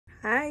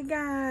Hi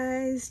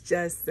guys,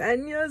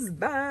 Jasenia's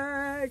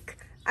back.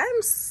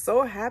 I'm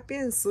so happy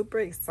and super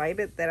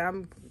excited that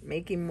I'm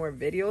making more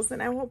videos,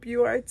 and I hope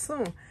you are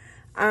too.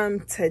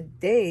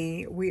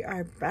 Today we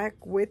are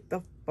back with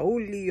the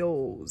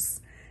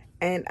folios,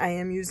 and I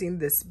am using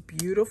this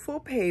beautiful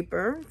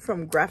paper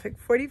from Graphic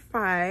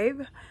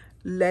 45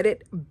 Let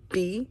It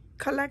Be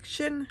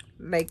collection,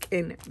 like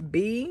in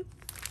B.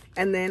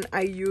 And then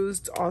I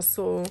used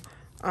also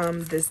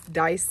this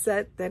die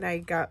set that I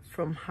got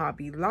from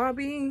Hobby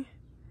Lobby.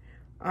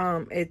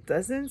 It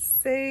doesn't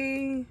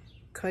say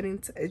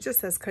cutting, it just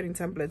says cutting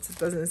templates. It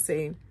doesn't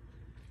say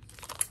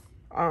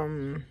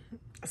a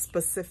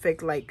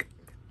specific like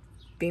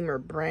theme or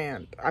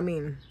brand.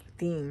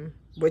 Theme,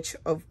 which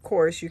of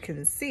course you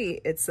can see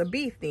it's a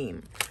bee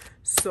theme.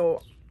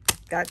 So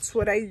that's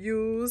what I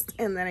used,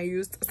 and then I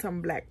used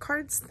some black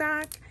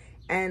cardstock,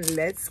 and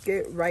let's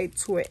get right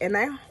to it. And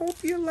I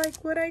hope you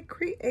like what I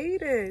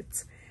created.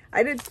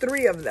 I did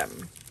 3 of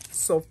them.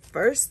 So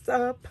first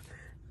up,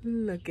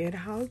 look at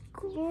how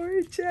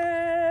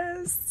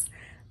gorgeous.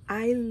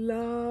 I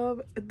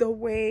love the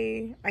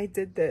way I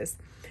did this.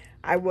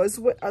 I was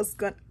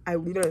gonna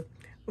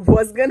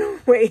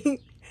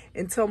wait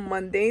until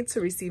Monday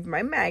to receive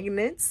my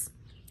magnets,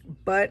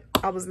 but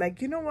I was like,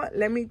 you know what?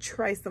 Let me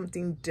try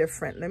something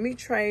different. Let me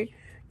try,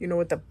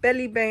 with the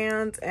belly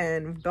band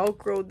and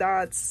Velcro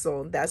dots.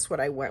 So that's what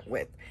I went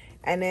with.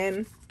 And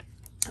then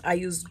I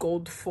used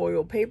gold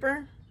foil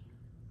paper.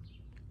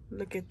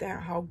 Look at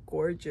that, how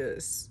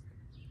gorgeous.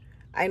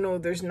 I know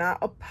there's not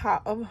a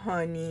pot of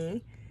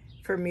honey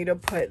for me to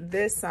put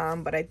this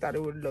on, but I thought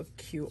it would look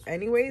cute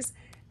anyways.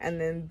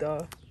 And then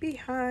the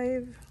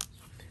beehive.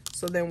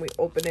 So then we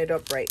open it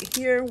up right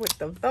here with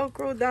the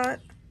Velcro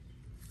dot.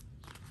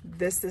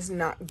 This is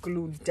not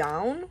glued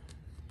down.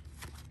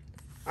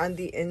 On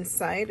the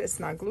inside,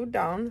 it's not glued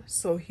down.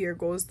 So here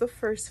goes the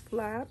first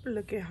flap.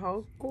 Look at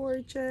how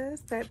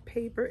gorgeous that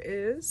paper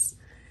is.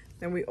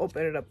 Then we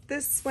open it up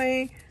this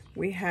way.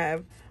 We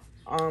have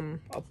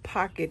a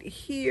pocket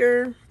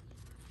here,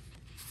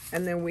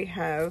 and then we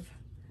have,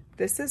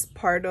 this is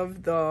part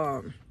of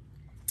the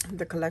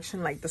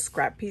collection, like the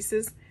scrap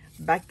pieces.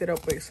 Backed it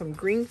up with some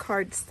green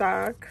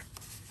cardstock.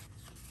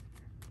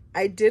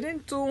 I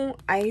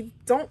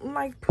don't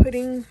like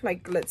putting,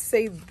 like, let's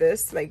say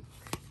this, like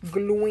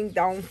gluing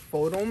down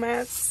photo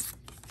mats.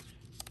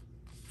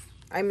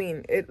 I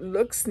mean, it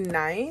looks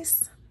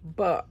nice,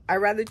 but I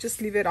rather just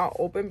leave it all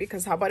open,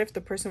 because how about if the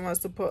person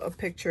wants to put a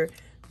picture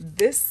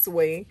this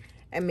way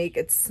and make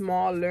it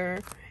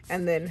smaller,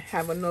 and then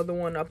have another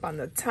one up on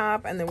the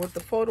top, and then with the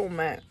photo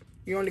mat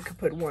you only could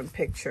put 1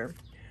 picture.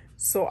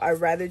 So I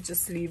rather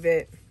just leave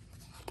it,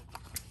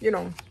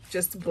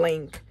 just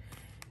blank.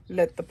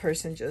 Let the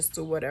person just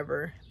do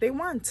whatever they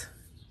want.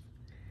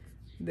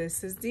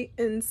 This is the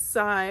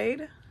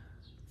inside.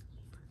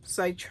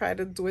 So I try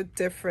to do it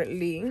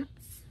differently.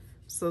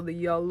 So the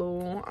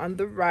yellow on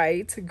the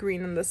right,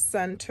 green in the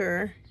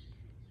center,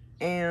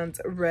 and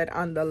red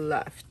on the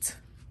left.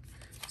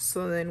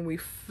 So then we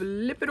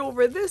flip it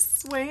over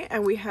this way,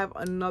 and we have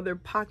another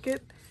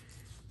pocket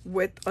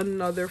with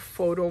another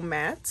photo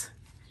mat.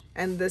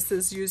 And this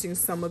is using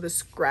some of the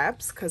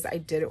scraps because I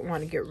didn't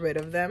want to get rid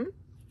of them.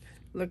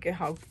 Look at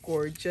how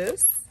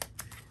gorgeous.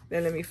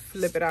 Then let me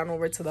flip it on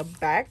over to the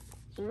back.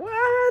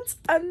 What?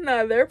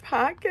 Another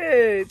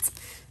pocket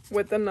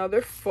with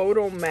another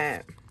photo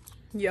mat.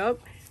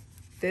 Yup.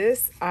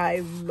 This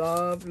I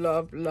love,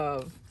 love,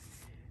 love.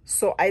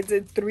 So I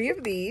did 3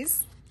 of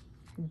these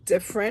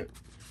different.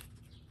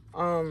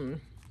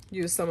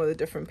 Use some of the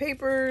different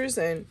papers,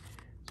 and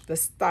the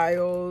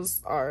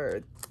styles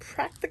are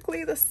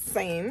practically the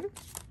same.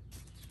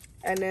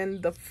 And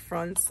then the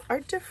fronts are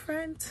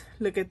different.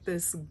 Look at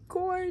this,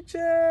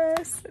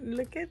 gorgeous.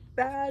 Look at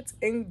that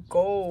in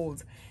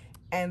gold,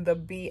 and the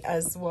bee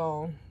as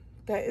well.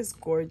 That is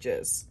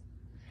gorgeous.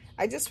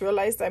 I just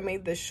realized I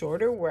made this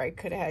shorter, where I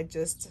could have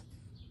just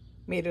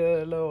made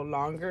it a little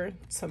longer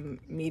to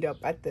meet up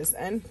at this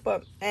end,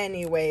 but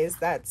anyways,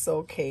 that's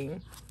okay.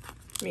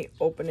 Let me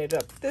open it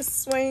up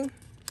this way.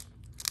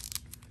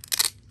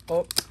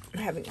 Oh,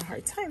 I'm having a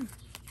hard time.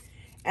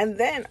 And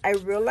then I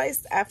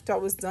realized after I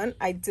was done,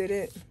 I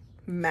didn't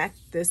mat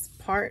this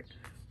part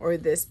or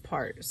this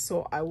part.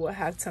 So I will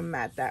have to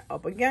mat that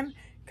up again,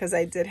 because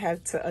I did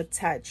have to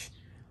attach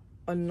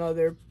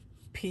another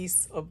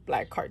piece of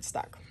black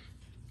cardstock.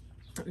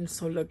 And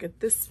so look at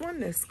this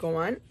one. Let's go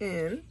on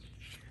in.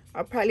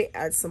 I'll probably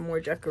add some more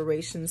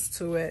decorations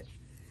to it.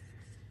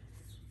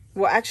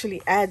 We'll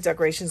actually add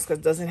decorations because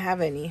it doesn't have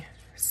any.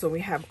 So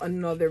we have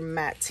another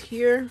mat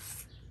here.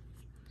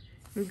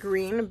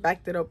 Green,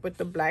 backed it up with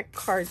the black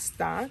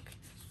cardstock.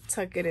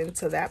 Tuck it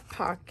into that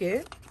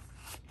pocket.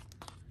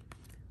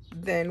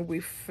 Then we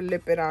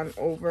flip it on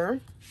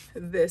over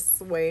this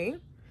way.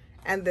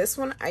 And this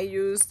one I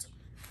used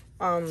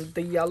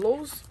the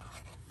yellows.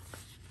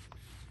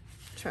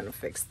 Trying to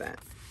fix that.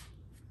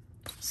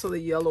 So the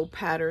yellow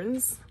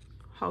patterns.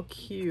 How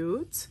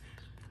cute.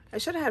 I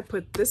should have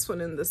put this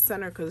one in the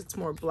center because it's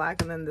more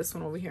black, and then this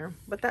one over here,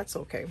 but that's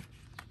okay.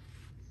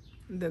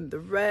 And then the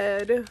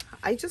red.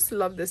 I just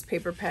love this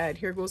paper pad.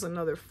 Here goes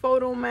another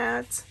photo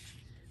mat.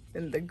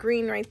 Then the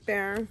green right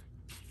there.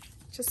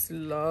 Just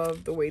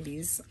love the way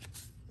these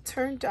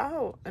turned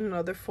out.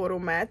 Another photo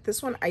mat.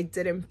 This one I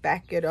didn't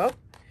back it up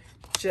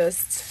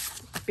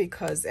just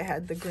because it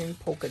had the green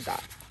polka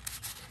dot.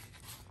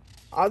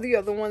 All the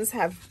other ones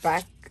have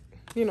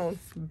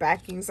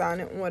backings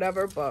on it and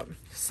whatever, but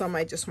some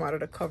I just wanted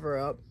to cover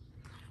up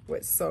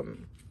with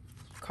some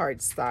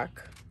cardstock.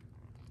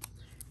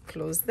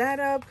 Close that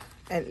up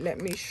and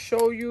let me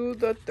show you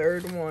the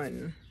third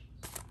one.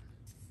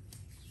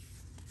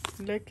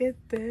 Look at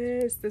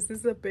this. This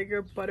is a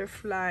bigger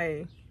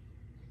butterfly.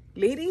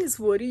 Ladies,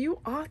 what do you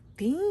all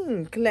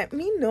think? Let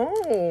me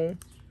know.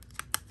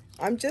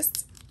 I'm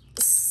just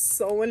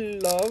so in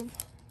love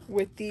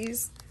with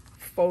these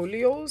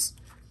folios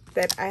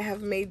that I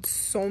have made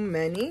so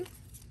many.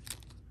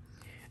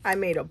 I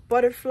made a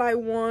butterfly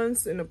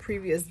once in a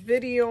previous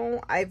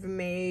video. I've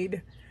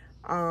made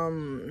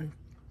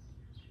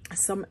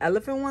some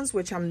elephant ones,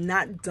 which I'm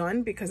not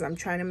done because I'm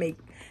trying to make,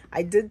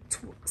 I did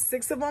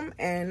 6 of them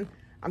and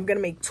I'm gonna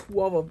make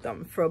 12 of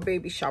them for a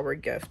baby shower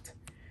gift.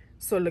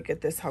 So look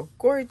at this, how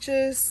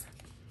gorgeous.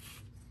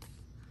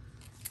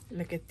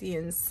 Look at the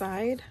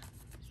inside.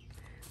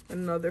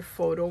 Another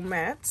photo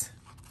mat.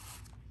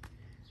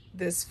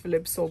 This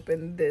flips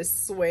open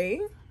this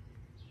way.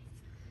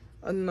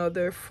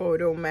 Another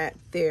photo mat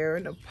there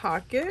in the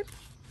pocket.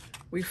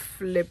 We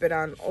flip it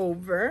on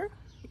over.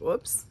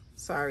 Whoops,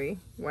 sorry,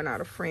 went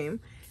out of frame.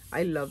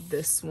 I love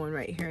this one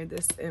right here,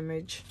 this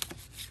image.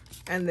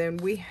 And then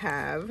we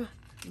have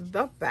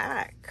the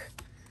back.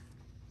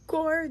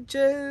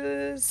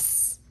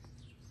 Gorgeous.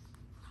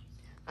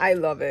 I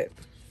love it.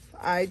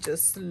 I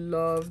just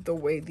love the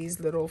way these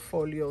little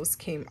folios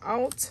came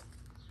out.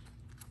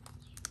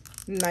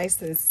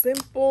 Nice and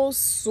simple,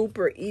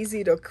 super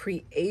easy to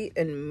create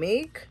and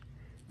make.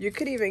 You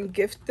could even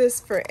gift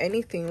this for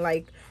anything,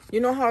 like, you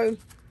know how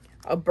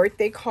a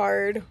birthday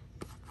card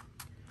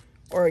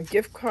or a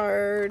gift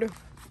card,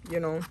 you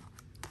know,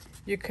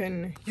 you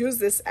can use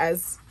this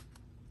as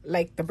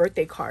like the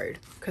birthday card,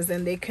 because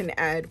then they can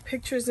add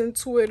pictures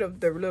into it of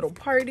their little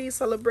party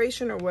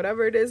celebration or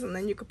whatever it is, and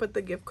then you could put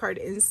the gift card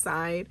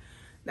inside.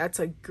 That's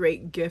a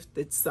great gift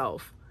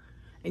itself,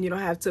 and you don't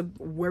have to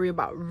worry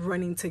about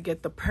running to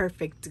get the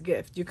perfect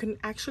gift. You can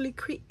actually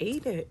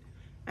create it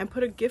and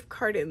put a gift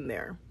card in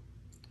there.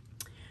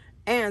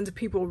 And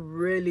people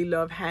really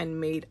love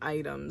handmade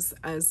items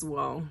as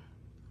well.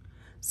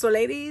 So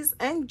ladies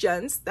and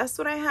gents, that's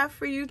what I have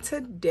for you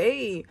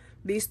today.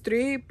 These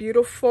 3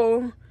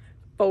 beautiful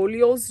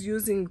folios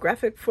using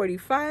Graphic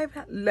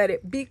 45 Let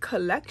It Be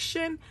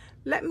collection.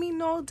 Let me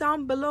know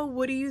down below,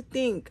 what do you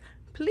think?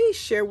 Please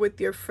share with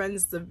your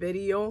friends the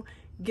video.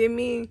 Give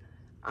me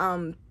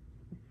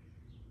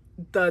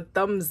the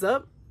thumbs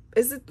up.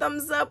 Is it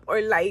thumbs up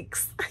or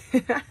likes?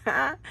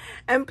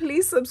 And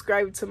please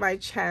subscribe to my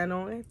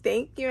channel.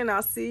 Thank you, and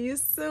I'll see you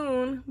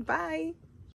soon. Bye.